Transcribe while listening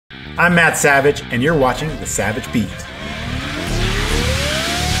I'm Matt Savage, and you're watching The Savage Beat.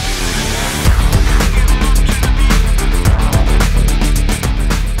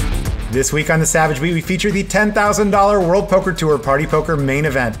 This week on The Savage Beat, we feature the $10,000 World Poker Tour Party Poker main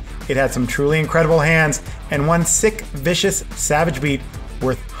event. It had some truly incredible hands and one sick, vicious Savage Beat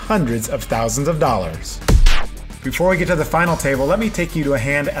worth hundreds of thousands of dollars. Before we get to the final table, let me take you to a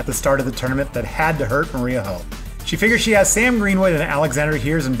hand at the start of the tournament that had to hurt Maria Ho. She figures she has Sam Greenwood and Alexander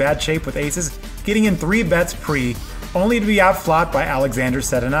Heers in bad shape with aces, getting in 3 bets pre, only to be outflot by Alexander's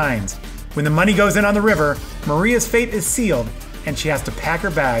set of 9s. When the money goes in on the river, Maria's fate is sealed, and she has to pack her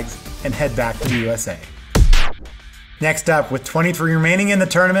bags and head back to the USA. Next up, with 23 remaining in the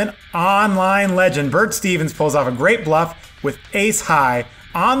tournament, online legend Bert Stevens pulls off a great bluff with ace high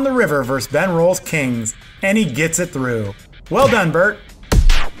on the river versus Ben Roll's Kings, and he gets it through. Well done, Bert.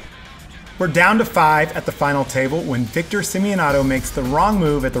 We're down to 5 at the final table when Victor Simeonato makes the wrong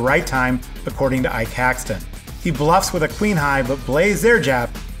move at the right time, according to Ike Haxton. He bluffs with a queen high, but Blaze their jab,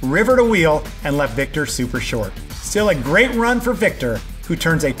 rivered a wheel, and left Victor super short. Still a great run for Victor, who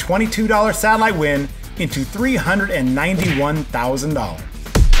turns a $22 satellite win into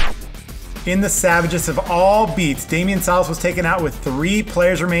 $391,000. In the savagest of all beats, Damian Salas was taken out with 3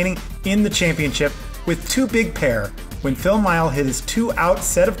 players remaining in the championship with 2 big pair when Phil Mile hit his 2-out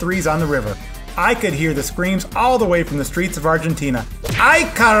set of 3s on the river. I could hear the screams all the way from the streets of Argentina. Ay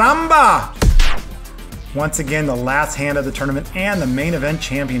caramba! Once again, the last hand of the tournament and the main event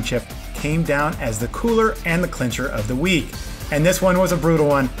championship came down as the cooler and the clincher of the week. And this one was a brutal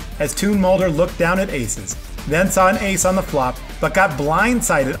one, as Toon Mulder looked down at aces, then saw an ace on the flop, but got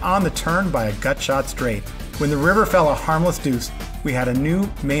blindsided on the turn by a gut shot straight. When the river fell a harmless deuce, we had a new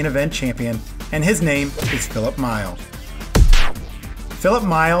main event champion, and his name is Philip Mile. Philip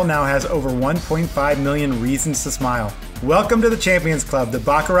Mile now has over 1.5 million reasons to smile. Welcome to the Champions Club, the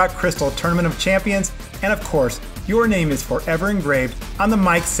Baccarat Crystal Tournament of Champions, and of course, your name is forever engraved on the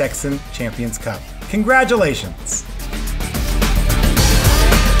Mike Sexton Champions Cup. Congratulations!